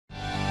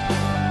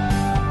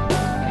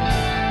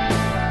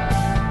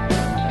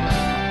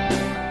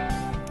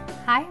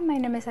Hi, my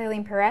name is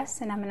Eileen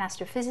Perez and I'm an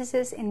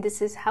astrophysicist, and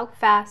this is how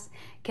fast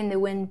can the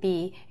wind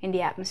be in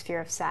the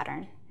atmosphere of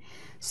Saturn.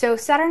 So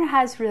Saturn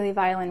has really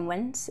violent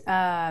winds,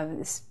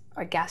 it's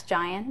a gas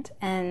giant,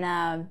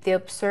 and the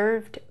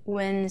observed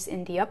winds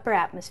in the upper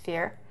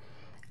atmosphere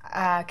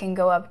can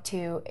go up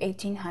to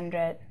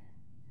 1,800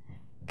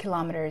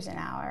 kilometers an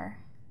hour.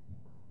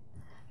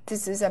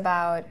 This is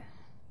about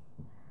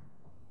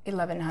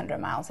 1,100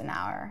 miles an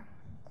hour.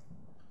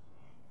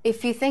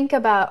 If you think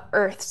about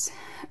Earth's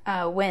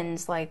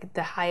winds, like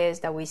the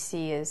highest that we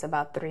see is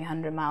about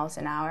 300 miles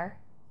an hour.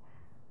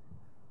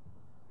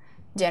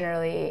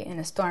 Generally, in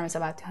a storm, it's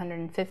about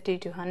 250,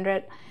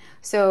 200.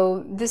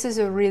 So this is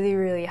a really,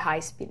 really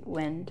high-speed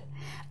wind.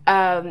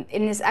 And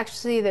it's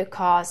actually the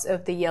cause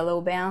of the yellow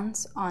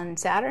bands on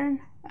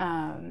Saturn.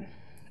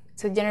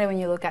 So generally, when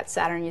you look at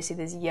Saturn, you see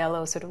these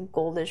yellow, sort of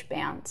goldish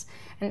bands,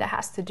 and that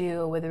has to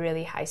do with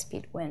really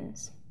high-speed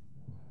winds.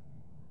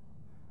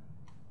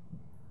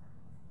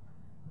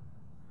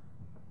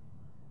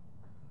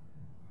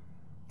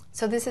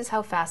 So this is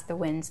how fast the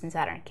winds in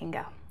Saturn can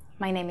go.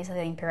 My name is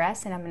Eileen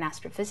Perez and I'm an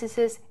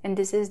astrophysicist, and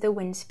this is the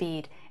wind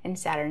speed in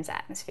Saturn's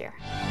atmosphere.